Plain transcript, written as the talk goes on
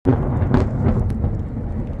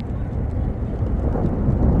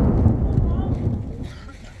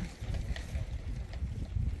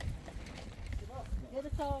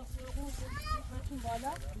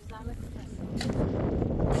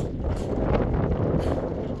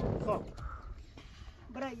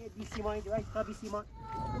بیسیمانی دوید تا بیسیمان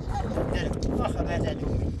دلم آخه بزد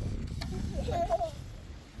دومی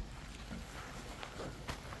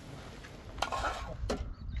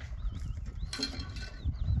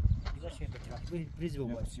بزر شیخ بطرف بریز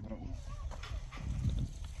بوم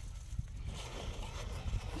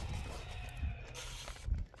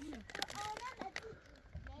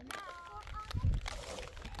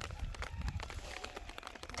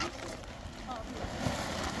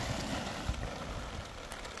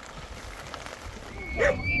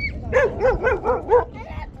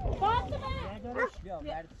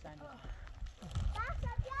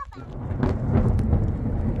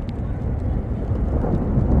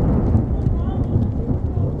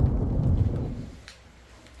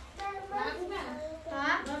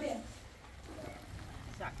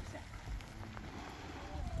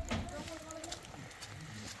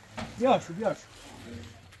بیارشو بیار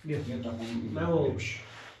موش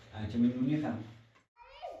انچه من نونی خم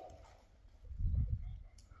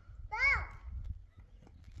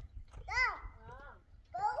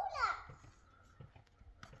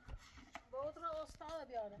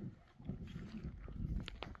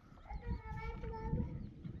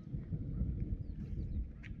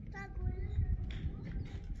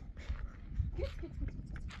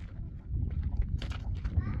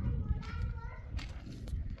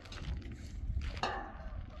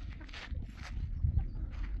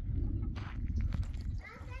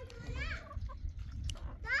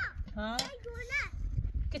ها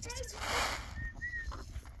كت كت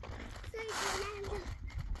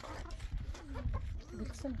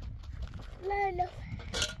لا لا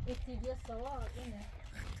اتجاه الصواب هنا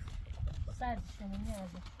صار شنو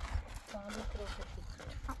هذا صار كروكتي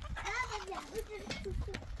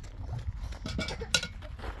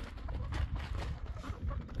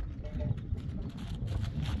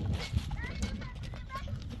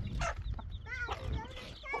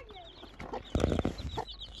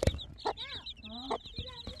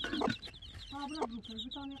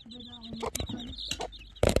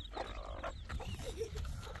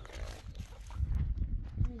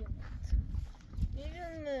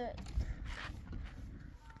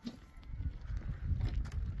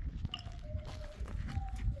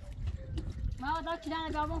ما ذاك اللي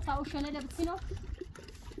انا قاعد انصا وش انا بتسينو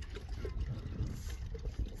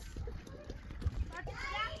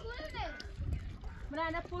من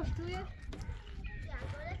انا بوشتويه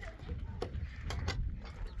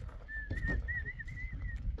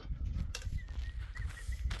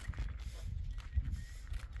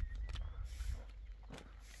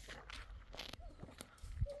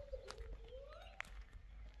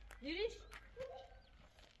ليش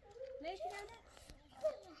ليش هذا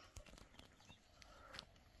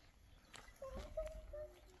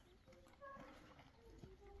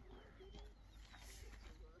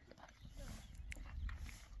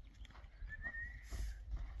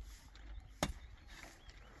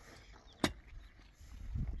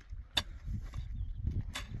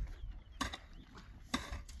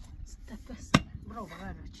استفس برافو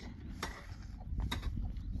غيرك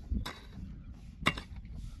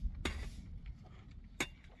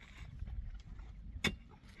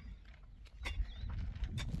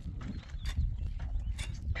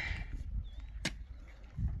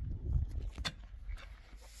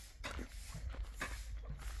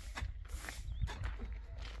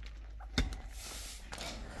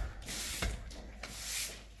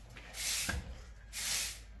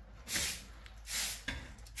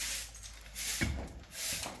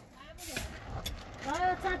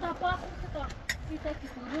Tá porta, tá. Fica aqui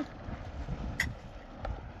tudo.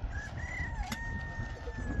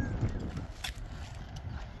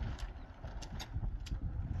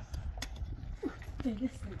 Pega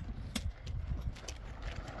assim.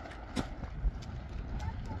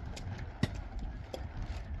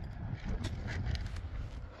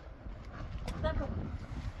 Tá bom.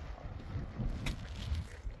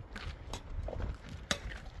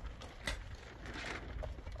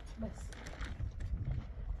 Mas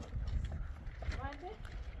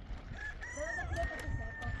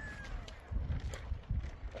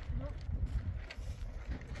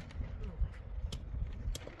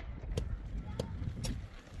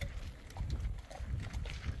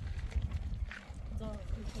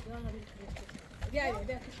Gel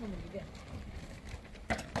gel kışma bunu gel.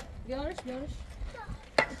 Görüş.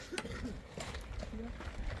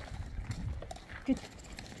 Git.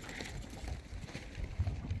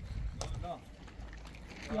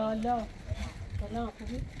 Ya Allah. Allah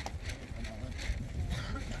tabii.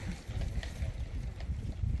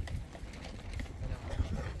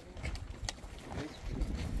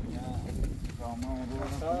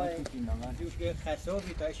 Diu que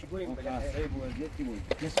خسابی تایشی بویم بله. خسابی بودی بود.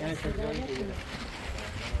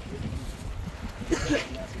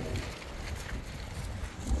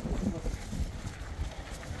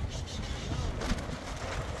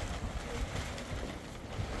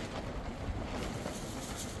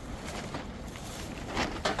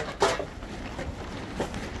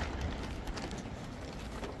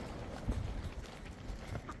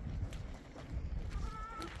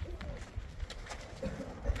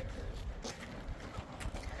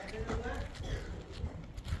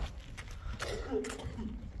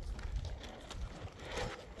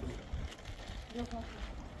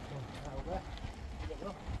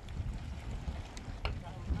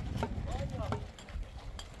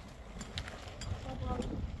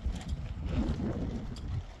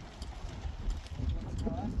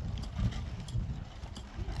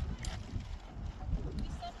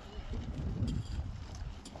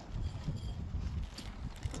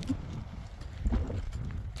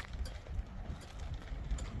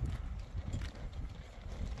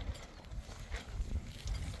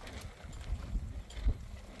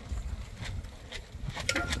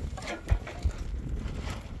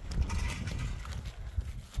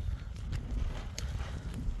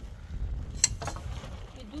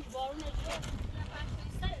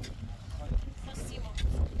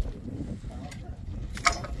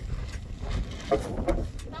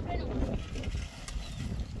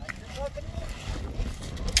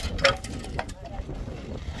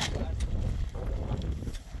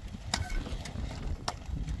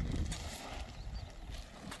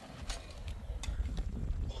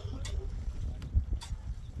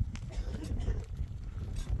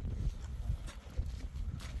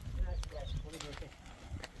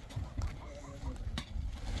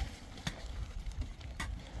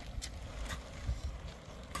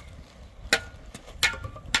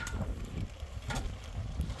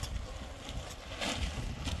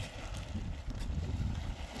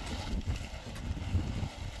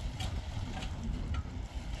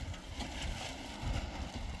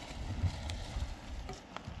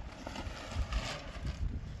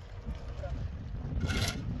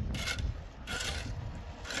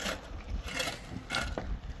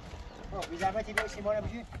 زحمتی باشی ما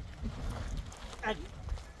نمیشه علی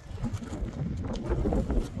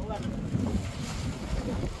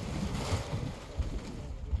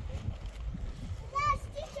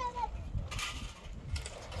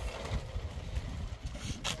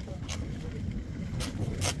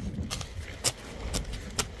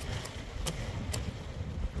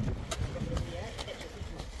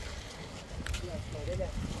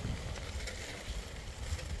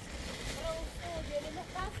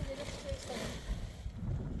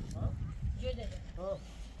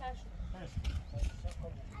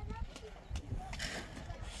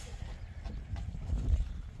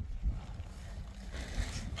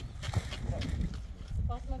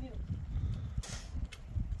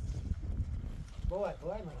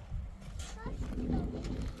Boa, mano.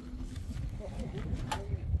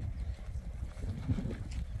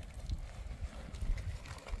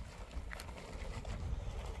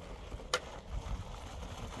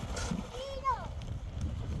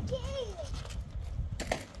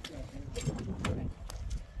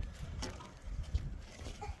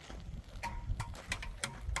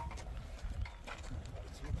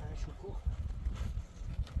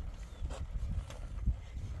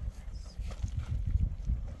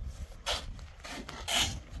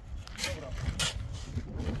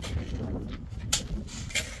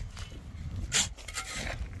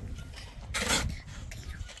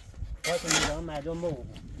 مردم بگو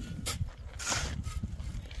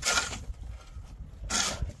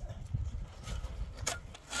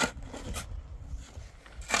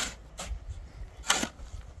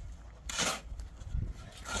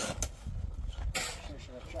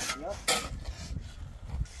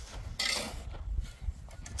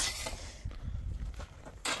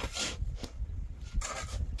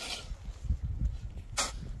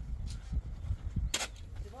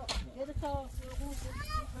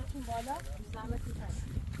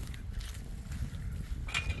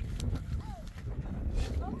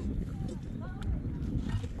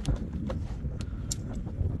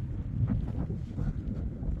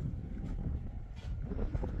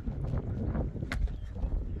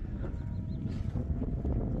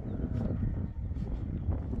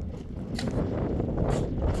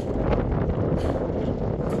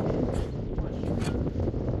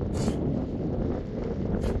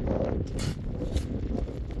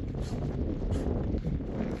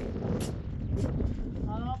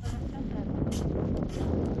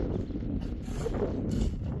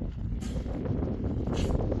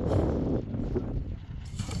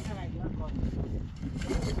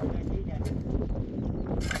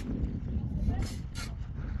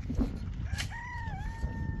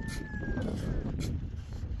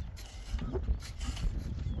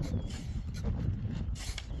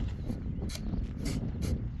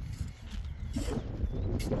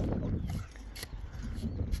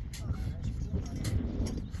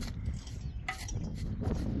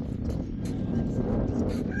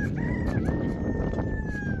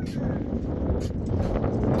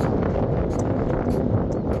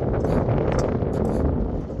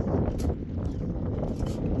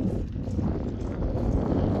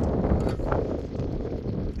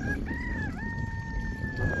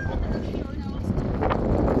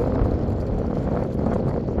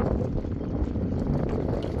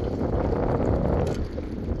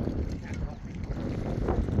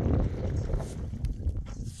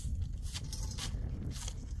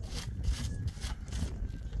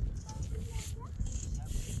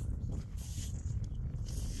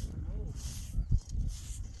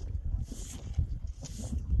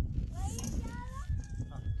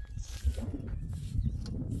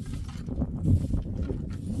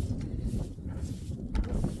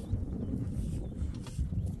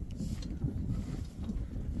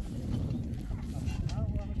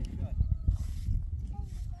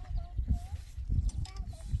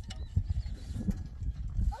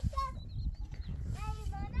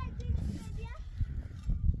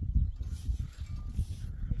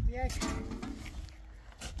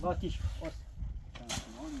Batiš,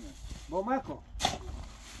 bo mako.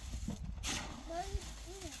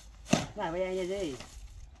 Ne, vagy ennyi idő.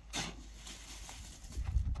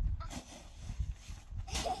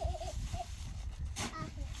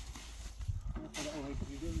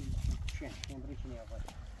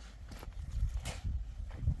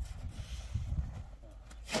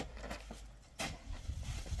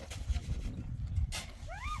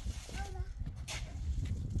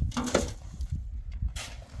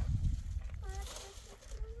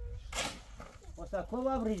 Sta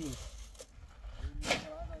qua apriti.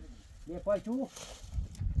 E poi tu?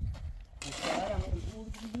 Instalare i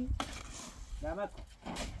puliti. Da Marco.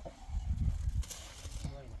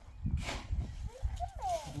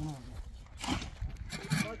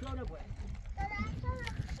 Poi puoi.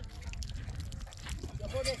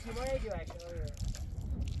 Dopo adesso vorrei dire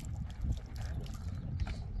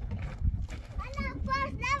Allora,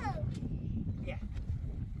 first level. Yeah.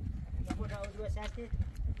 Dopo da due sette.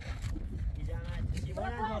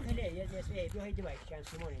 سیمان داخله یه جسمه بیایید دیگه چند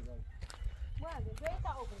سیمانی داره. Guarda, dove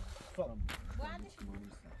sta open? خب. Guarda.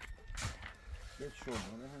 یک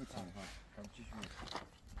شوربه هم تنها. همچی شد.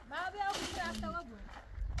 ما بیا اون رفته و بود.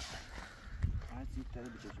 هر چیز داره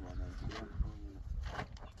به چشم آدم.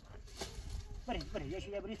 برید یه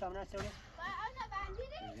چیزی برید سامانه سوله. آنا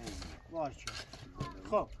بندی وارچ.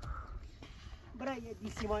 خب. برای یه دی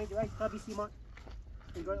سیمانی دیگه تا 20 سیمان.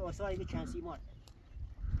 اینجا واسه یه چند سیمان.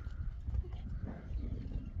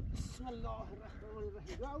 بسم الله الرحمن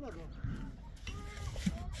الرحیم. دعا نکن.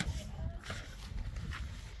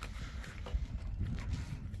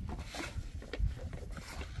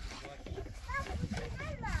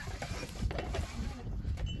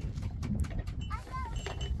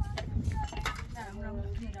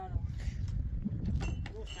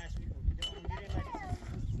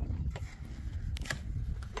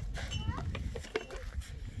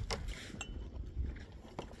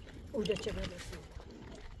 Udah coba deh.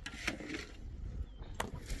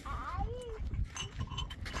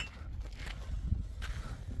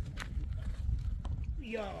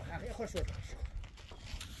 Ja, ik ga zo.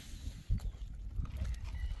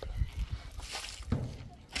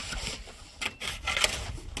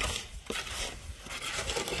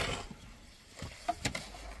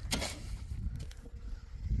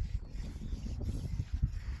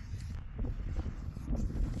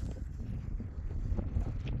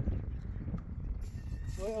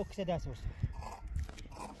 Ой, оксидация.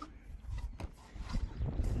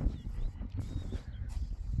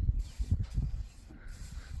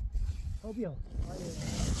 Объем.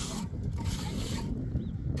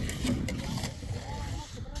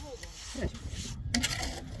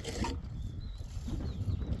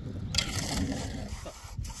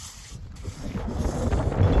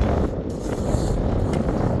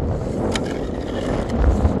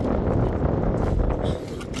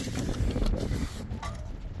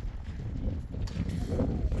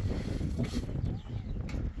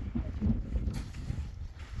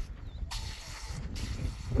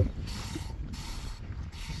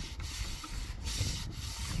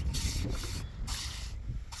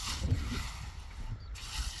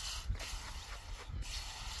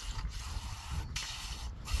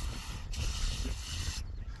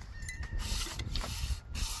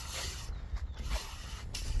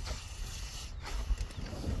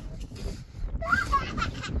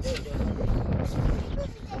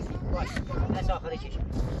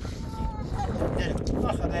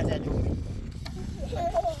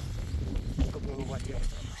 Como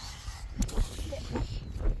bater.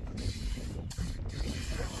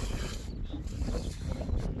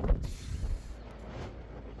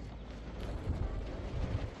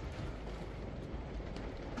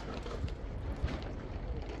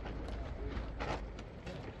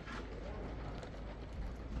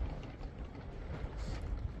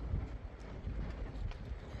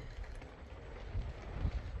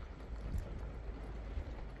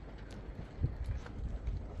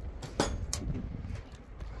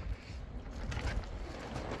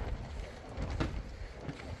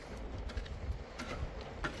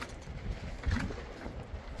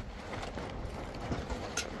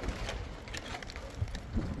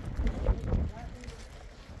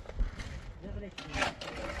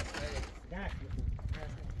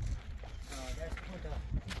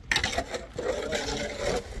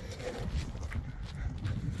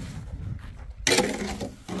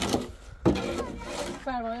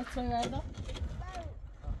 فرمایت رو بردم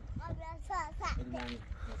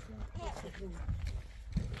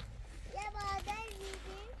یه بادر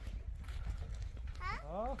میدیم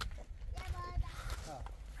ها؟ یه بادر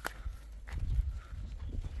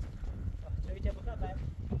چه بیچه بخواه باید؟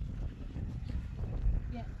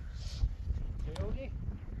 یه چه روی؟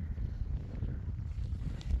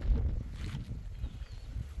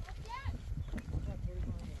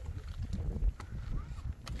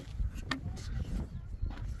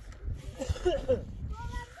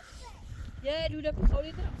 یه لوله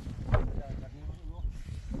بخوری دارم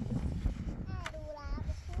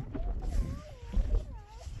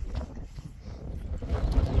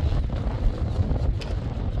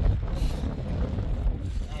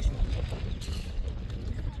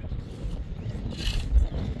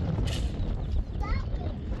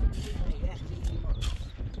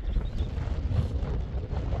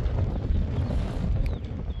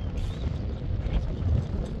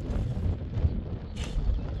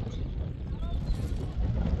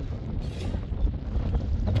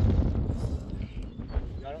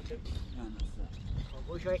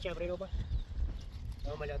شوية كابرين وبا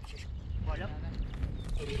هم لا بتشوف ولا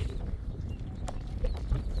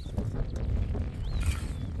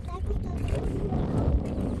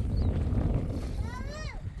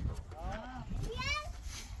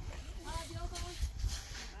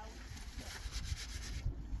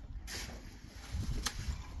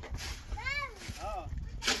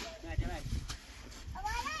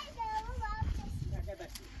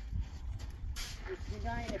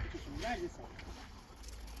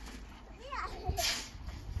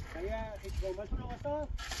saya hiç bomba tuh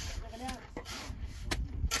nggak kalian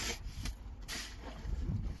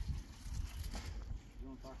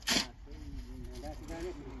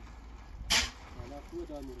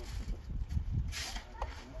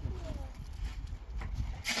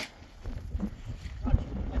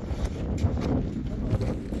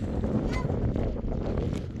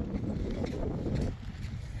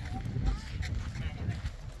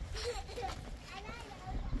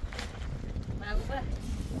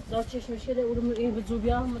دار چشمش شده اونم این به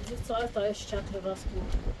زوبیا هم مدت ساعت تایش چتر راست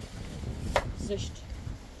بود زشت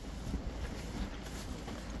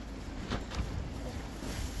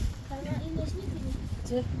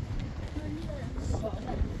چه؟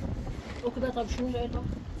 او کدام طب شنو جاي طب؟ او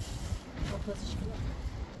كذا شكله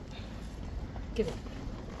كده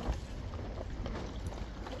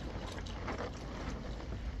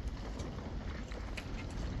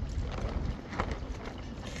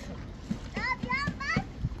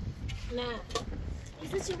نه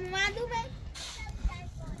Isso tipo uma nuvem.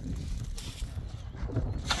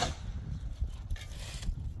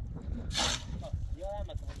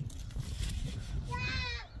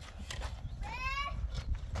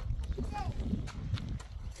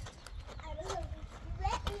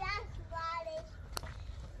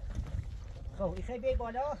 خب این خیلی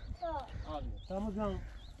بالا تامو جان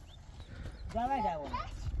جوای دوانه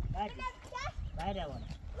باید دوانه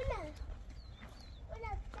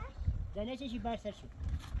زنه چشی برسر شد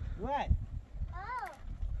وای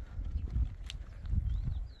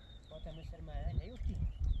باتا مستر ماهی نیوفتی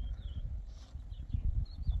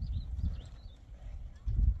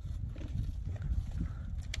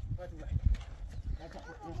باتا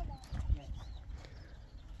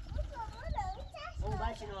اون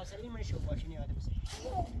باشی ناسلی من شو باشی نیاده بسید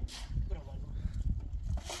برو بالو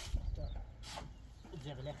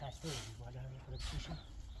زغله خسته بودی بالا همه خودت بشیم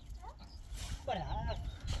برو ها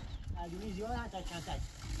آدمی زیاد حتی چند تاج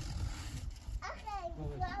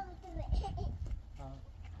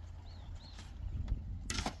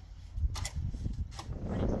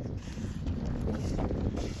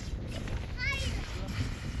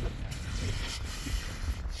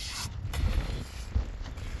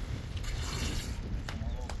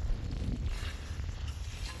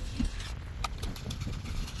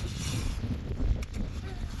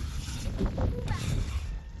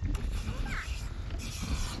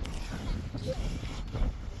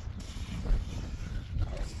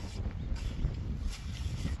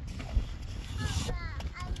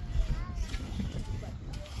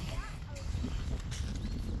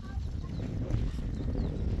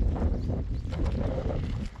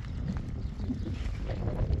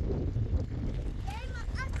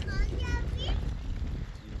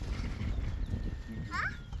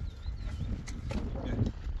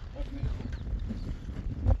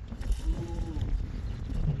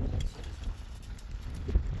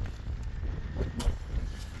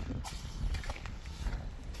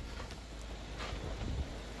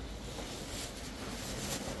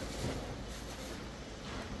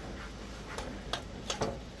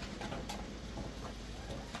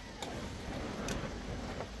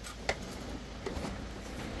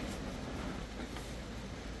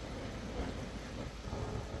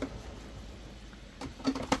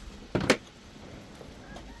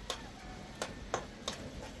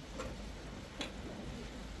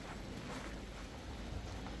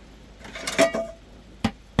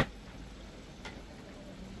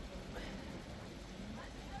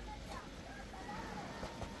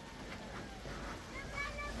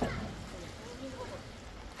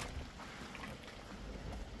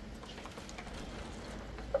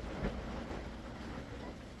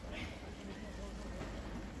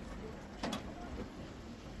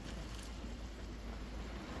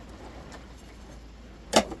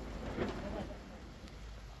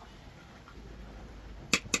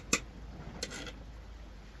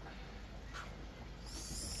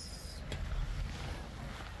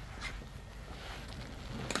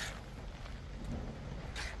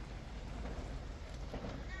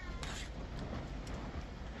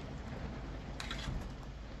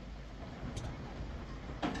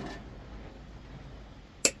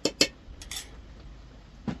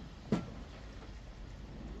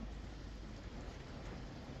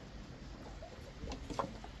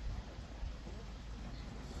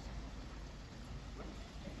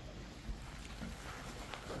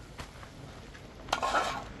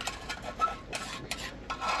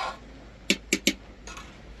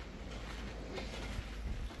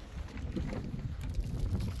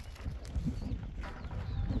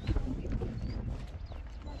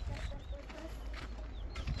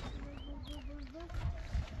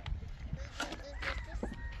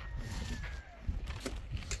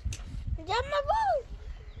اما بو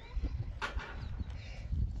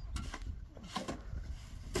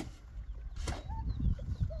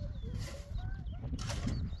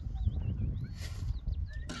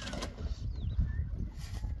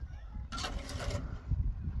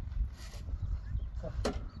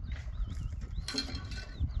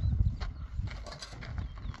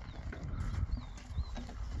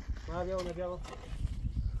ما بيو نبيو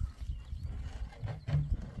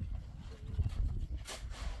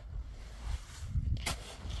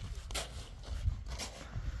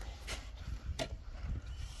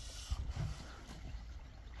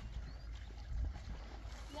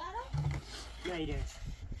ما يدري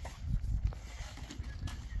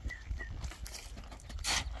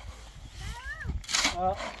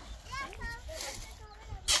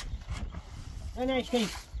أنا إيش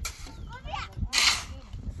كيف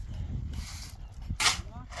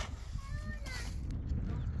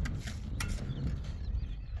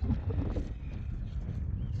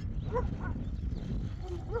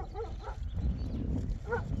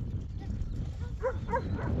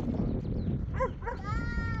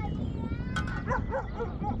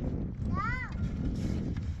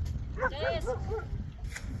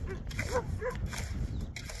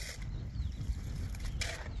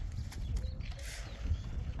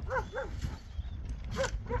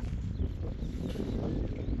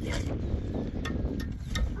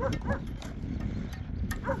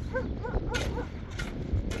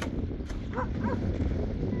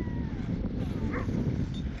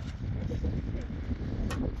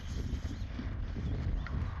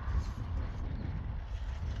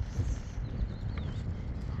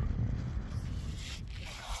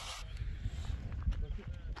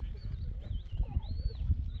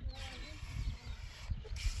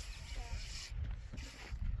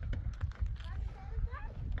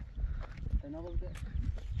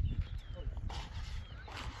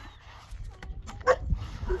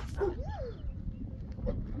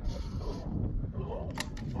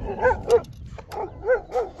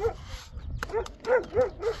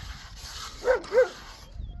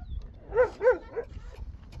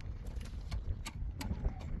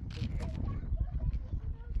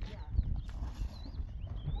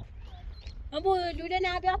ابو لوله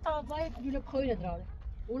نبي طاوای لوله بخوی نداره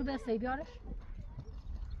اون به سی بیارش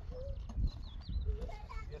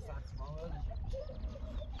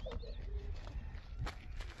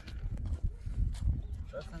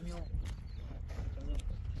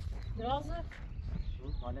درازه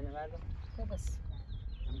ماله نورده خب بس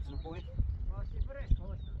میتونه خوبه؟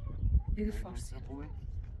 دیگه فارسی خوبه؟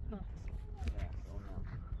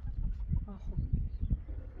 ها خوب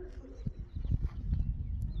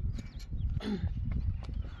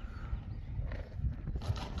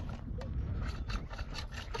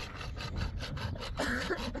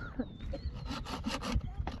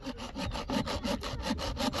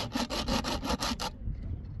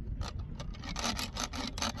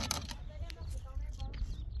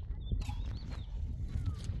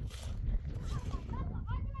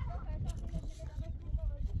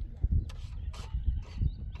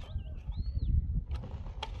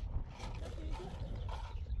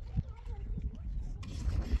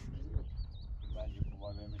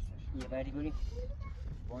یه بردی بریم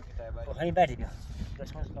بان که تای خب همین بردی بیا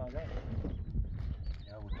دشمن ساده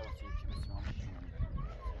یا بود تا چی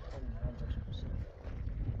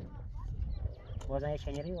بازن یه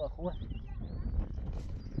شنیری و خوبه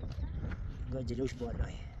گاه جلوش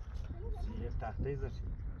بالایی یه تخته زد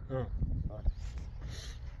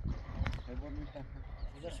خیلی میتونه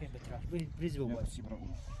بذار شوی بطرف بریز بو باید چی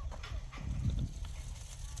برام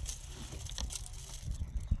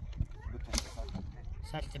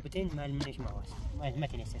ساعت تبتين ما منيش مواس ما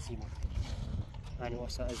تنسى سيمون أنا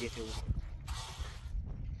وصل أزيته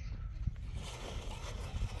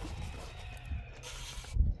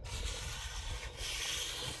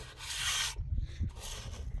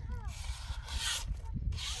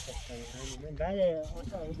من بعد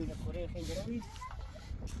وصل يبي الكورية خين جروي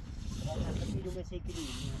راح تسيلو مسيكلين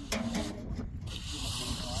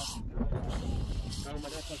كانوا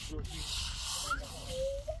مدرسة فلوسي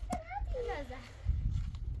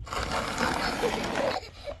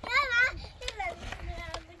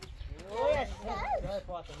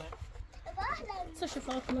Co się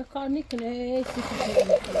Fatima karnik ne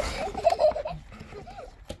sikişiyor.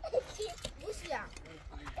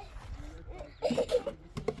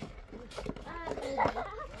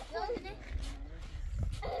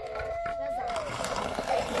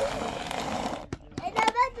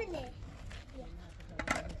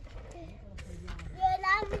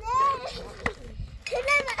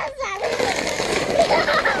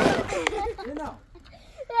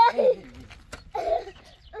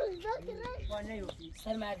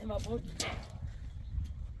 ما بود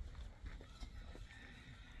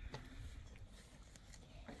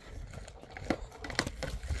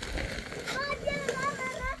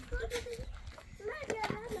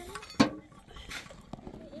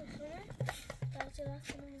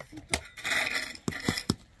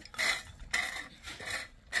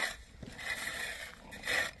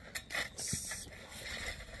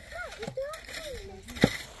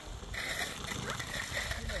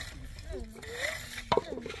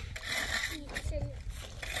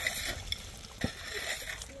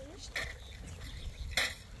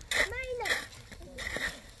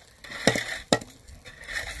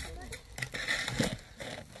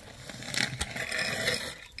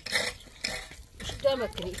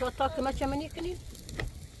مكني شو طاق ما كمني كني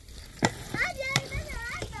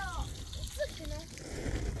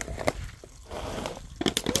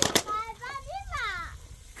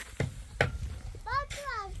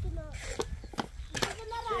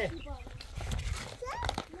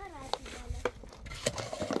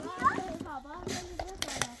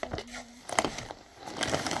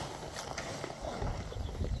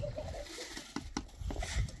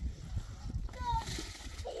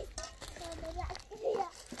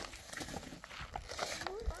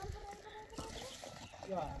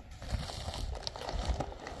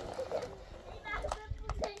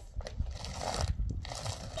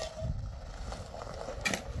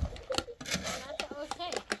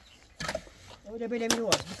وده بلا من هو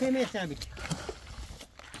بكم ثابت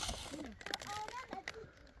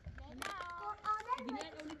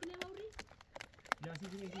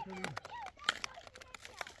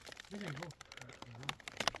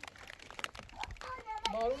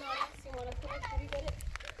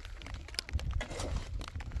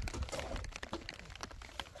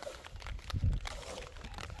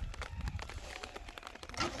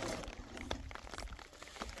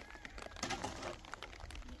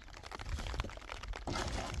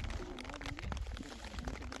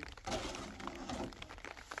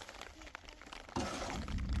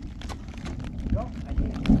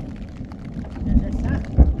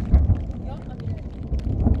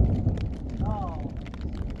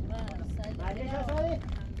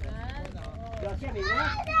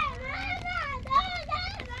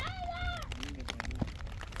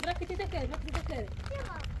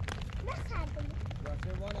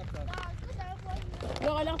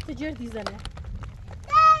جردي زنه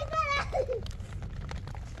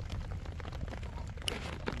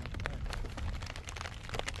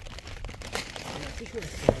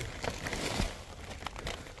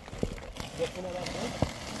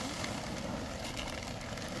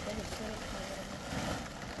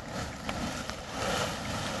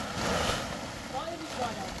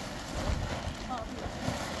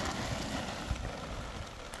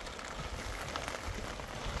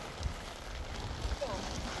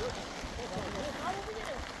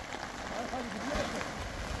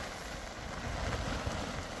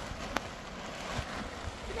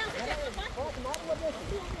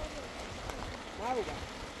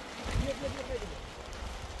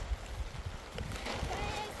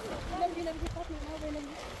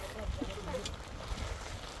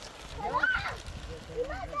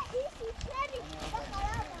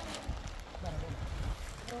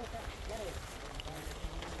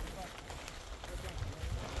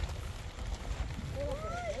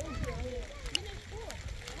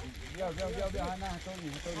بیا نه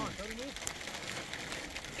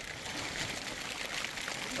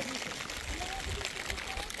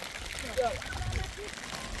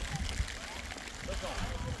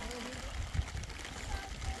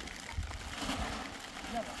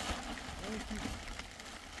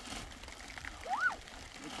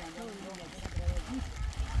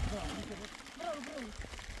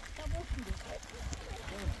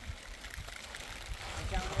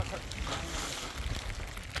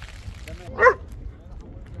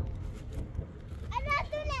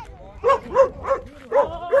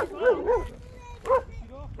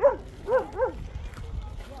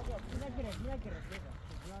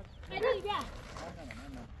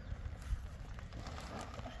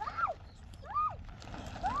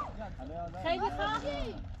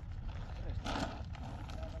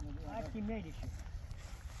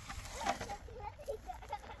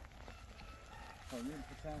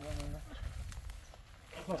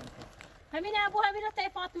تو همین ابو همین تا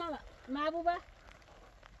فاطمه محبوبه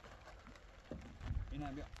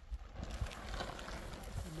اینا بیا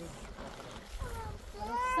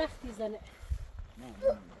سختی زنه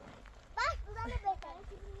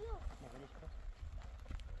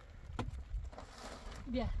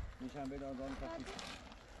بیا نشان بده آن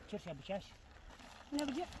چرا بچش نه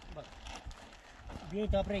بجا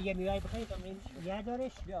بیاین تا برای یه میوه بخورید تا یه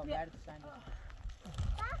دارش. بیا برد سنگ.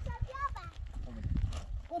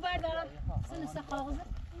 او بردارم سن استخاغ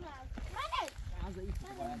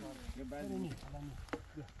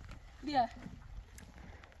بیا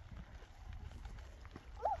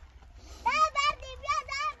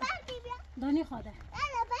دانی خواده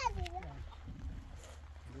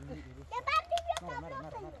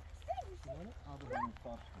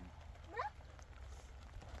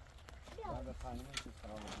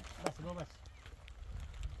بس ما بس.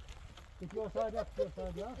 کتیو ساده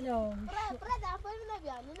لا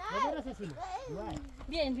نه سیسی.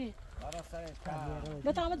 بیاین بیاین برا سر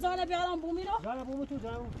بتامت زانه بیارم بومی رو جانا بومو تو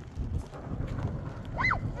جانا.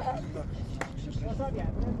 ساده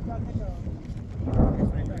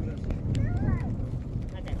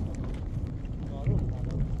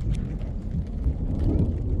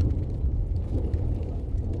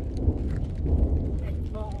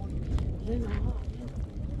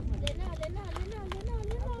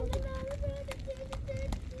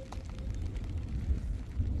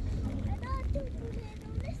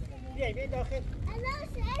بیا داخل.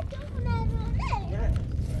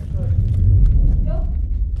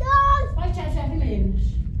 پای چشمی میمونش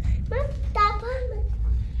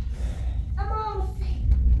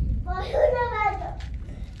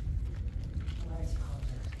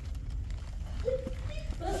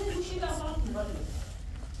برای گوشی بفرم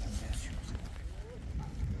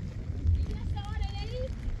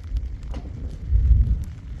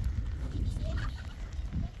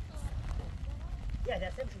بیا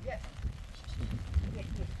دستم شو بیا.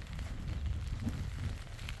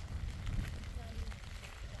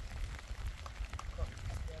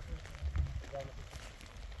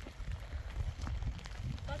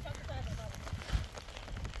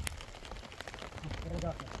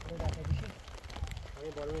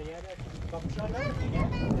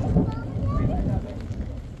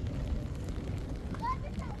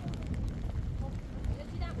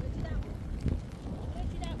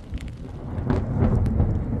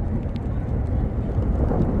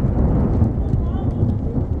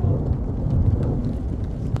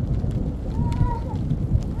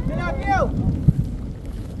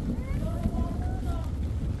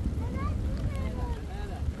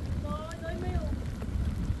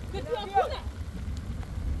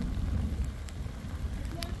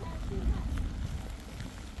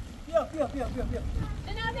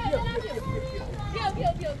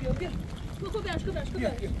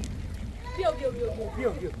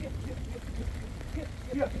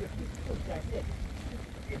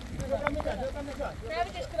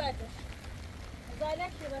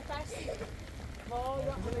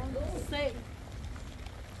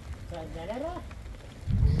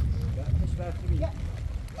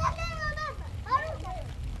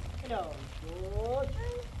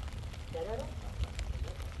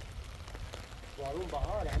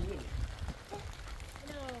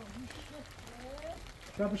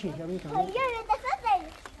 بشین جمعی کنم.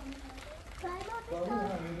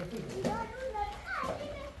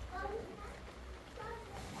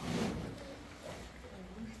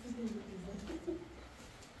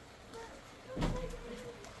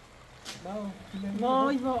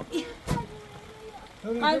 وای وای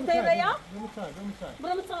قلب تیبیا؟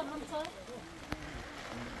 برو متصال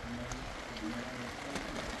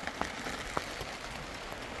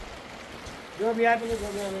جو بیار بگو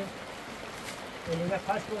جو بیار بگو اینی بس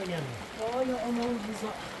پاس کنیم آیا امان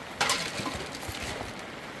رضا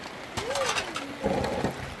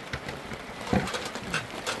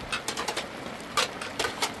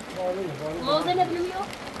موزه نبنمیو؟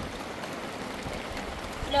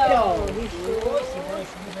 لا بیشتر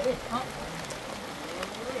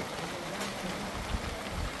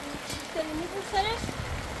تلمی بسرش؟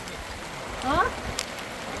 ها؟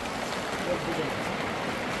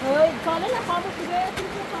 کانه نخوابه خوبه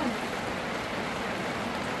تیزی کانه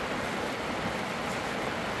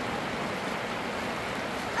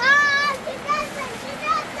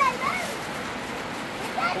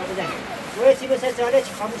وای سی بسه ساله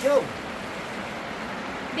چی خاموشو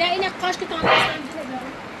بیا این قاش که تانه هستم جلو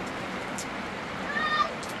بیارم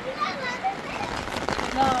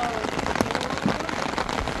لا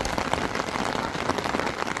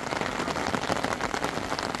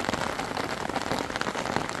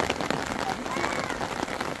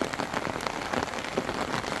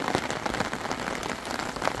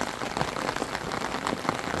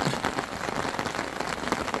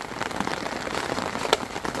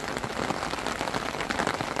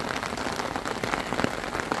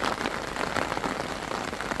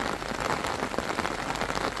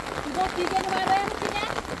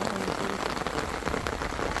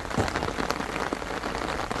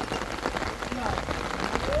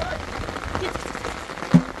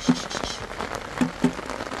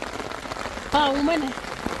ها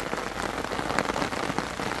ومنه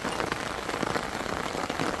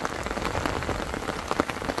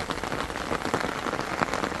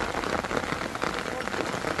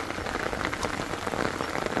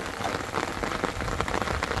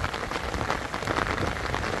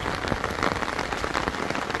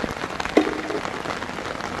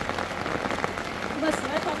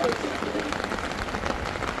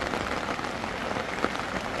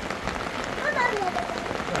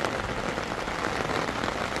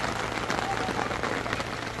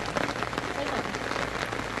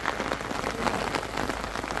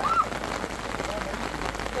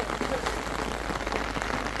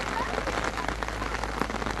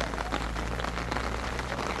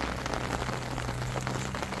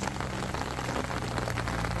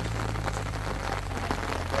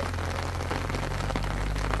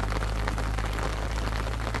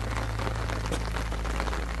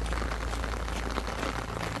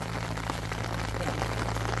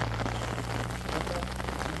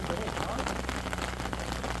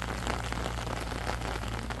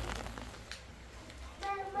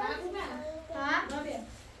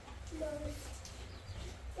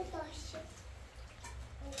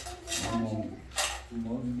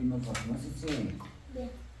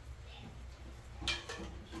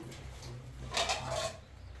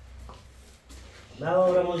ما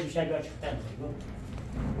هو رموز بشكل شفتان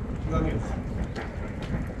يوم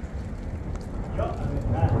يوم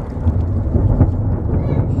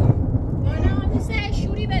انا عندي ساعه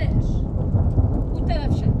شوري برش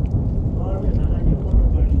وترفشه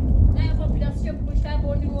نه خب پلاستیک پشت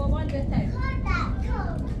بردیم موبایل بهتره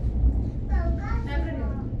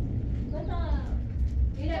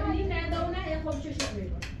اینا ببینیم نه دونه یا خب چه شکلی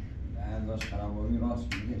بود نه داشت خرابامی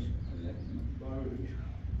راست میگه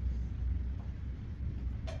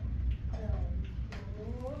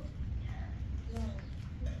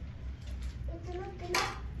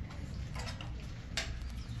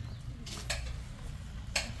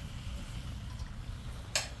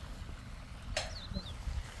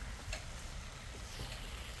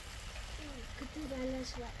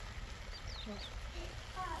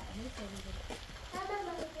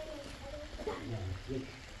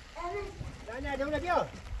نه دوله بیا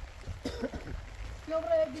بیا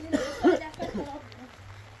برای ببینیم اصلا دفعه خراب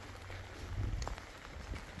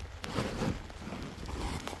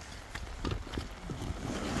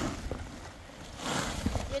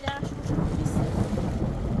یه درش نیسته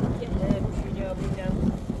یه گوشی جا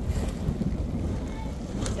بودم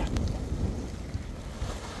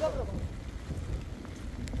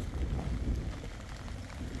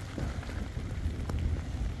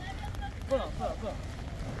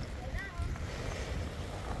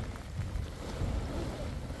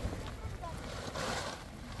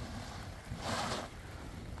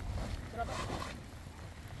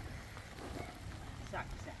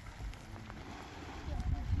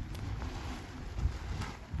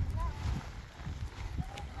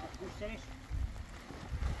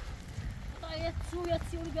Jetzt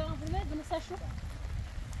zieh ich gar nicht mehr, wenn es schon.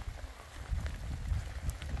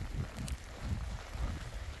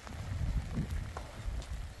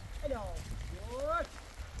 Hallo. Gut.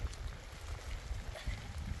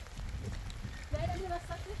 Leider mir was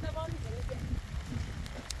sagt nicht, da war nicht.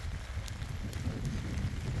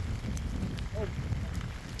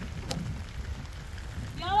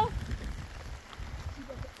 Ja.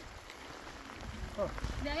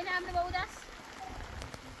 Nein, haben wir das?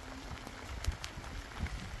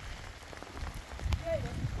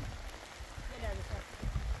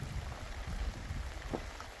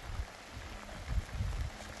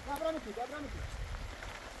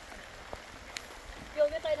 Bia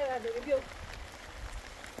ne tayna verdi bia.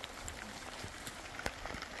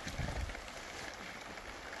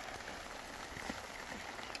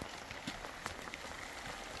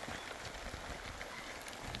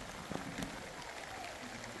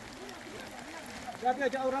 بیا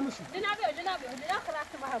جا اورامشی جناب نه خلاص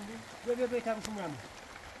ما هم بیا بیتام شمرام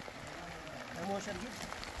اموشن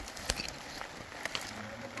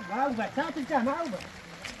واو بتات الجامعه واو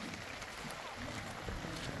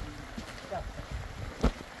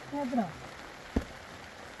Dobra.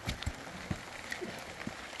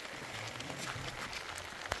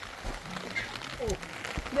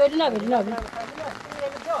 Gördün abi.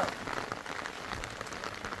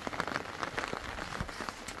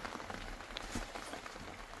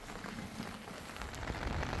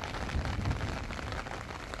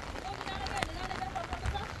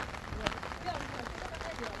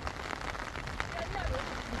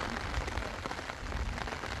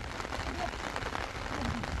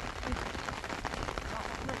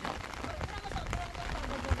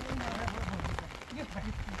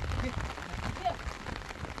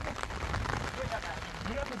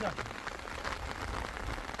 کجا؟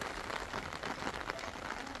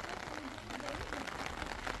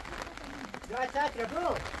 جای سطره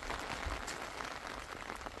برو.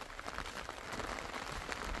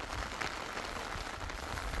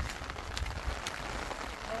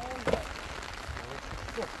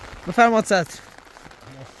 بفرماد سطر.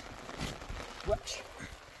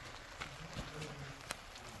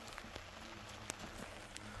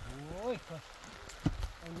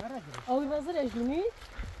 Ovi vazireš mi?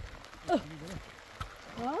 Ha,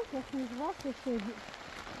 kakšni dva, kakšni dva.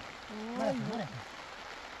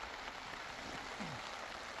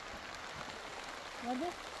 Hadi.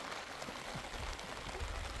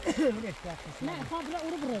 Ne, kabla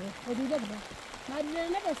uru buraya. Odide bura.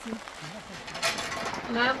 Merdivenine basın.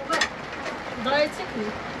 Ne bu kadar? Daha yüksek mi?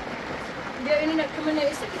 Bir önüne kımını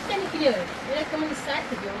üstü üstten ikiliyor. Yine kımını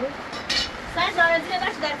sert ediyor bu. Sen davetine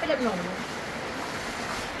baş derpele bile olur.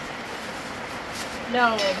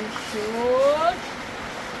 La bir şut.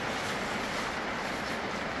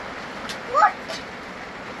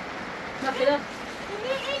 Ne kadar?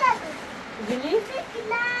 Gini?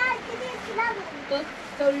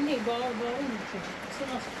 Tahu ini bawa ini cuci.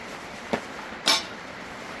 Senang.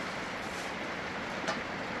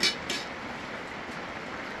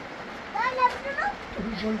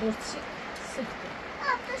 Boldur sık.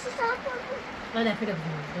 Mana ada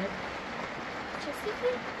bunlar?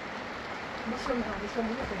 Çeşitli. Muşum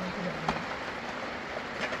bunu koyalım.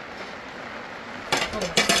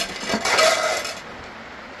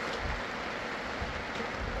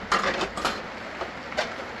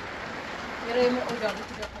 Yarayımı ocağa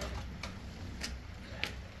tutacağım.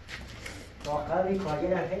 واقعا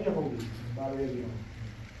کارگر خیلی خوبی برای بیرون.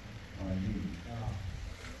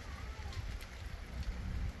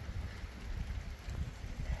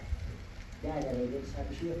 یه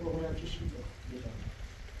سرشو یه بکنم چه شید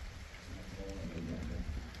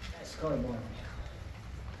اسکای بار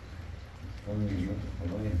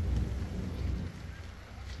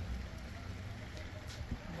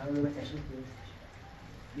همه به تشریف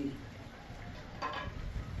بیر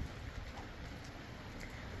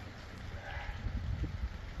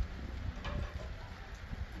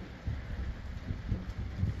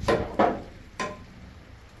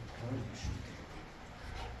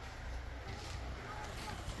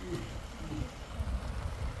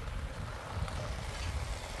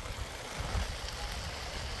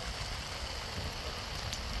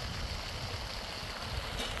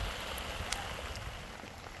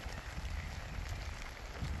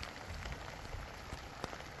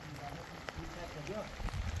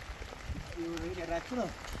Racuno.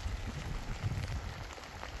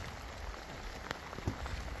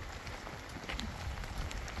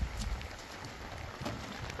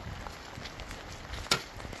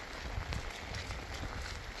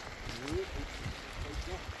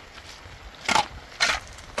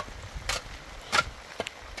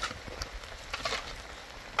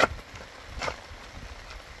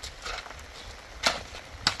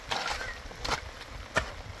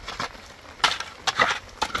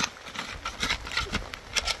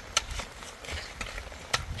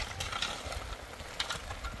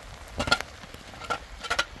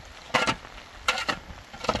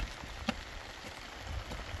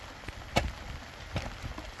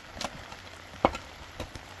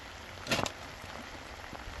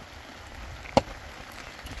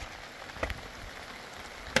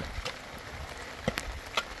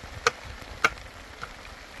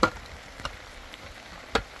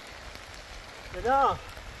 لا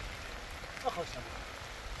أخذ سمك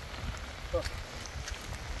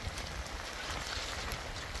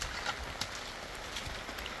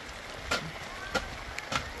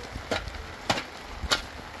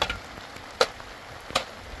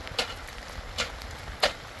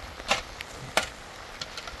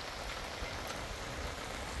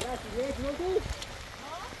ليش موجود؟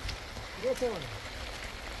 ليش سوينا؟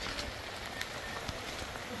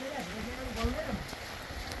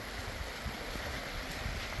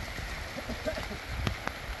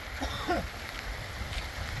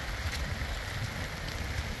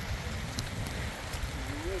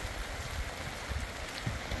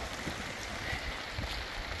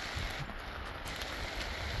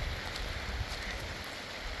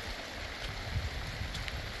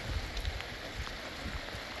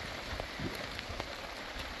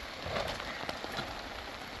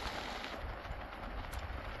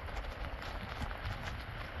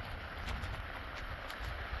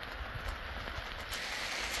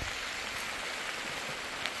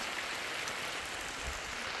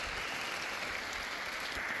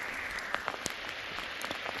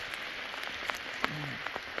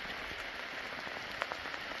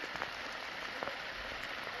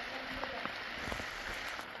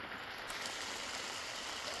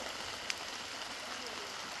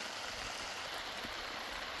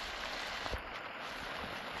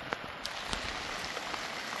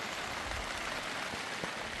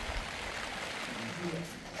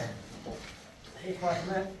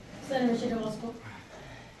 فاطمه سلام شده واسكو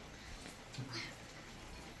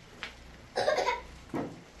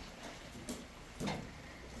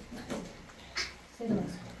سلام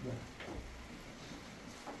واسكو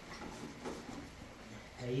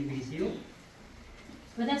هي بيسيو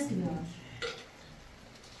بدرس كبير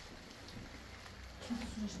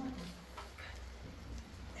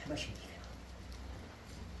ماشي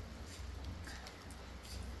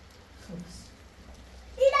خلاص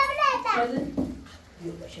إلى بلاده.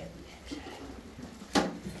 يلا شاد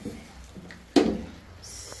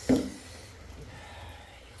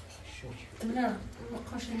لا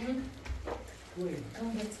نقاش من وين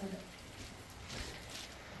كم بتصدق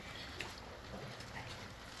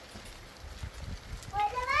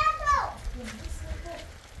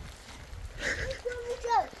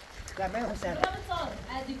كمان حسين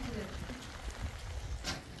عادي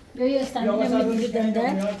كده يا استعمل جدا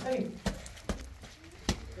ده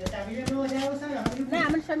لا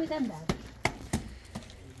عمل شامي ده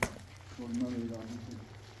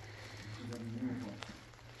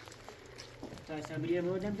تسامبليه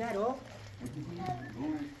مودم دارو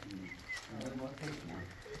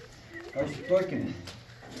کاش تو کنه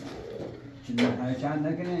چیزی های چند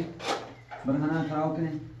نکنه برهنه خراب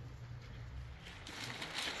کنه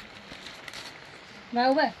ما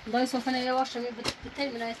هو بقى الله يسوفنا يا واش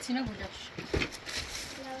بالتالي من التينا بوداش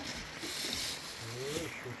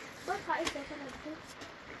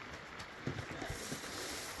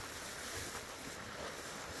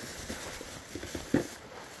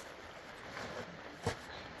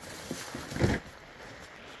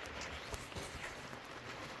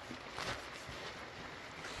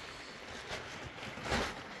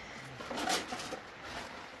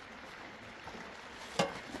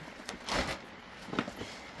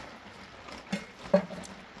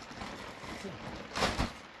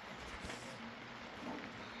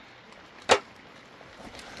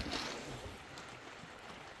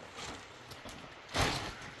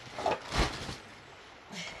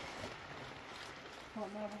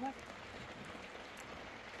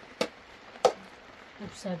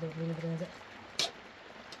وبساده من برنزة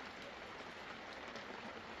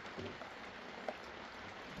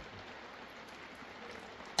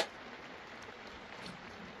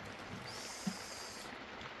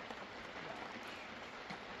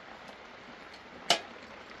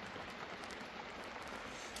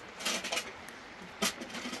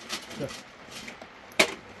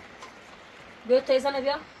بيوت تيزانة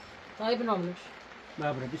بيا طيب نعملش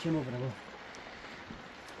ما برا بشي مو برا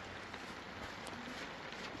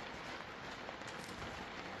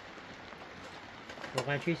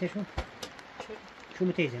واقعا شو يسا شو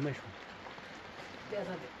متيزة ما شو بيا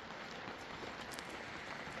غابي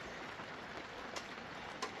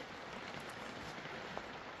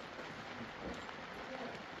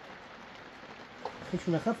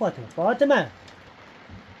شو نخاف فاطمة فاطمة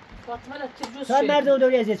فاطمة لا تجوز صار مردم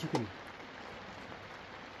دوري أزيد شكري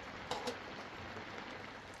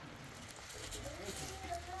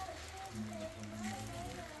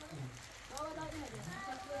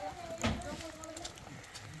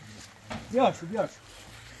بياشو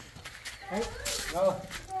هاي يلا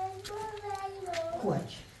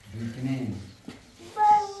كويس کنه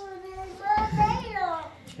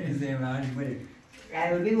چه معاش بری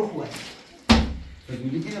يعني بيجوا كويس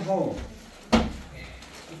بگویی کنه فوق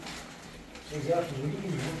زيارة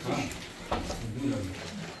ولي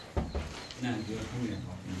نه دیگه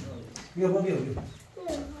خوبه بيو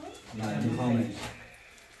نه میخوامش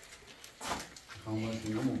میخوام باید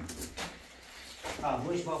نمون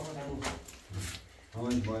وش باخد همون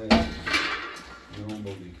همش باید نمون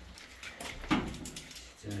بودی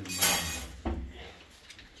چند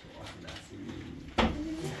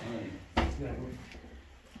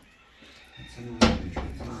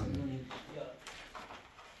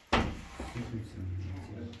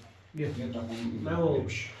ما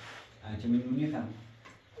هوش انت من نونی خم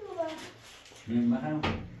من بخرم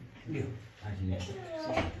بيو عجیله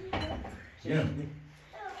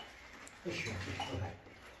ايش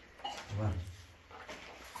واه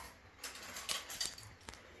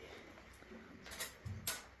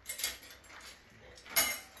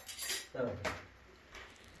تمام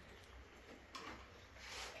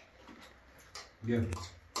بیا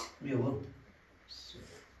بيو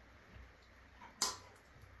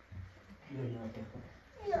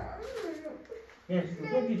يا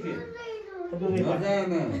شو بدي فيه خذوني بعد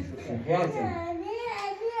دائما خيالك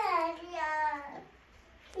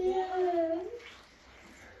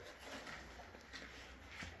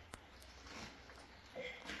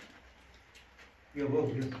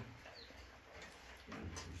بيو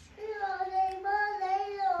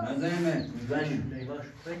نزنیم زنیم نیما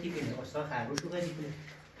شوختی کنه اصلا خرگوش شوختی کنه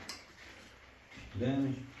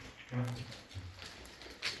دمش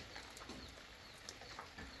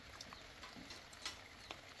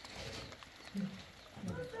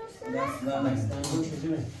دست دارم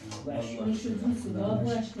شدون صدا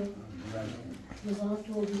باشته بزنم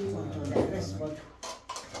تو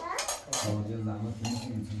آوازی زحمت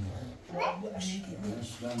نمیشیم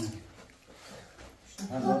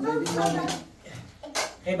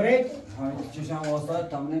ابراهیم چشم واسط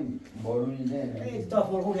تمام بارونی ده تا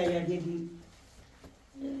فرقو گردیدی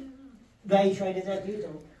دایی شاید زدی تو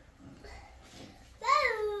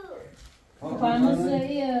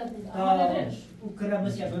او کرم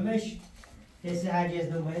بس یفهمش کسی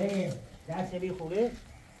حجز نمره دست بی خوبه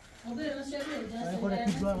خودت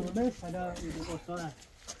پیشوار نمش حالا ایدو بستانه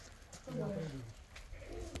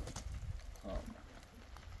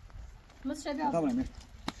مس شبیه طبعا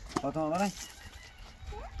فاطمه برای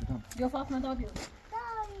بیا فاطمه تا بیا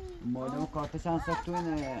مادم کارتش هم ساخت تو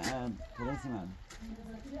این پرسی من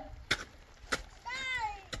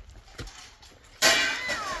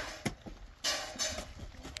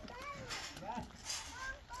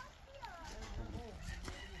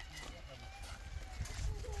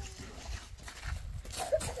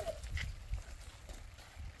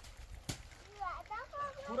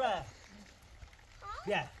پورا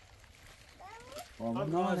بیا بابا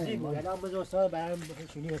راضی بود الان بذار استاد برام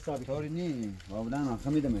چونی حسابی طوری نی بابا آخه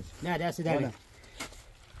میدمش نه دست در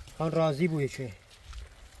خان راضی بود چه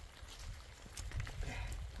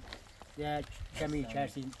یا کمی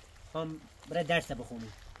چرسی هم برای درس بخونی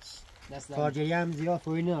کارجری هم زیاد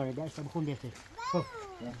فوری نداره درس بخون بهتر خب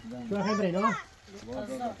تو هم برای نه